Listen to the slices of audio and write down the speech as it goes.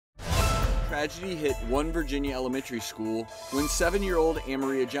Tragedy hit one Virginia elementary school when 7-year-old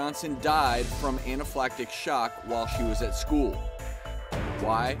Amaria Johnson died from anaphylactic shock while she was at school.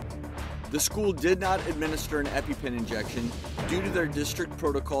 Why? The school did not administer an EpiPen injection due to their district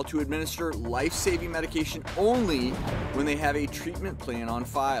protocol to administer life-saving medication only when they have a treatment plan on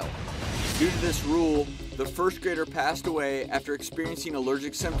file. Due to this rule, the first grader passed away after experiencing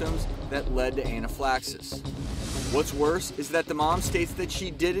allergic symptoms that led to anaphylaxis. What's worse is that the mom states that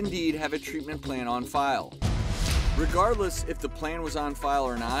she did indeed have a treatment plan on file. Regardless if the plan was on file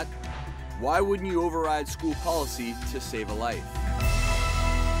or not, why wouldn't you override school policy to save a life?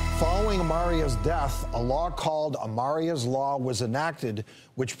 Following Amaria's death, a law called Amaria's Law was enacted,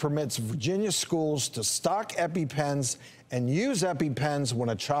 which permits Virginia schools to stock EpiPens and use EpiPens when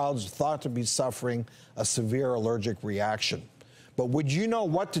a child is thought to be suffering a severe allergic reaction. But would you know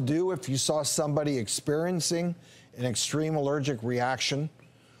what to do if you saw somebody experiencing an extreme allergic reaction?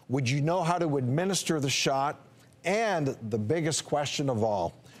 Would you know how to administer the shot? And the biggest question of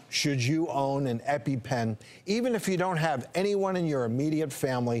all, should you own an EpiPen, even if you don't have anyone in your immediate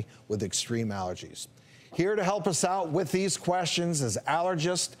family with extreme allergies? Here to help us out with these questions is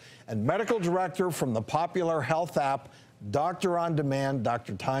allergist and medical director from the popular health app, Doctor on Demand,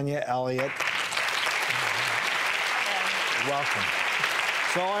 Dr. Tanya Elliott. Welcome.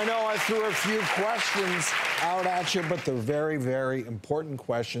 So I know I threw a few questions out at you, but they're very, very important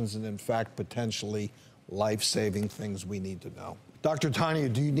questions and, in fact, potentially life-saving things we need to know. Dr. Tanya,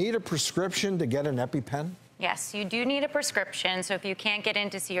 do you need a prescription to get an EpiPen? Yes, you do need a prescription. So if you can't get in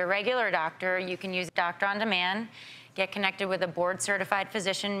to see your regular doctor, you can use Doctor on Demand. Get connected with a board-certified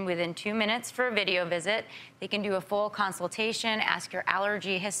physician within 2 minutes for a video visit. They can do a full consultation, ask your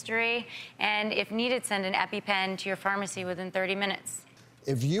allergy history, and if needed, send an EpiPen to your pharmacy within 30 minutes.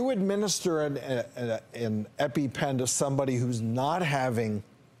 If you administer an EpiPen to somebody who's not having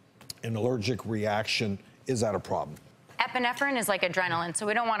an allergic reaction, is that a problem? Epinephrine is like adrenaline, so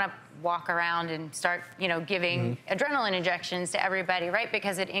we don't want to walk around and start, giving adrenaline injections to everybody, right?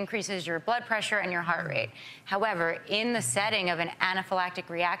 Because it increases your blood pressure and your heart rate. However, in the setting of an anaphylactic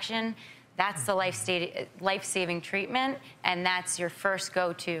reaction, that's the life-saving treatment, and that's your first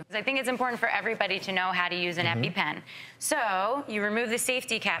go-to. I think it's important for everybody to know how to use an EpiPen. So you remove the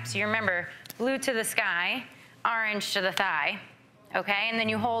safety cap. So you remember, blue to the sky, orange to the thigh, okay? And then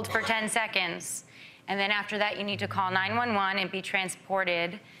you hold for 10 seconds. And then after that, you need to call 911 and be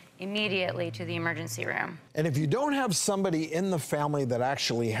transported immediately to the emergency room. And if you don't have somebody in the family that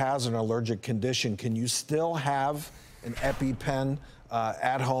actually has an allergic condition, can you still have an EpiPen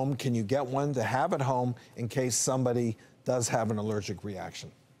at home? Can you get one to have at home in case somebody does have an allergic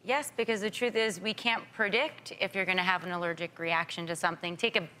reaction? Yes, because the truth is we can't predict if you're going to have an allergic reaction to something.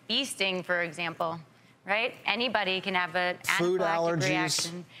 Take a bee sting, for example. Right? Anybody can have an anaphylactic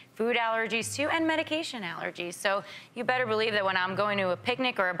reaction. Food allergies too, and medication allergies. So you better believe that when I'm going to a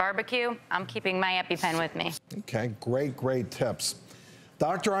picnic or a barbecue, I'm keeping my EpiPen with me. Okay, great tips.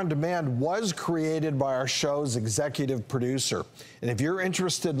 Doctor on Demand was created by our show's executive producer. And if you're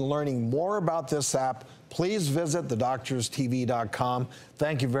interested in learning more about this app, please visit thedoctorstv.com.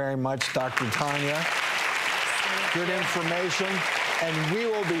 Thank you very much, Dr. Tanya. Good information, and we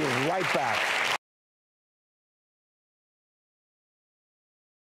will be right back.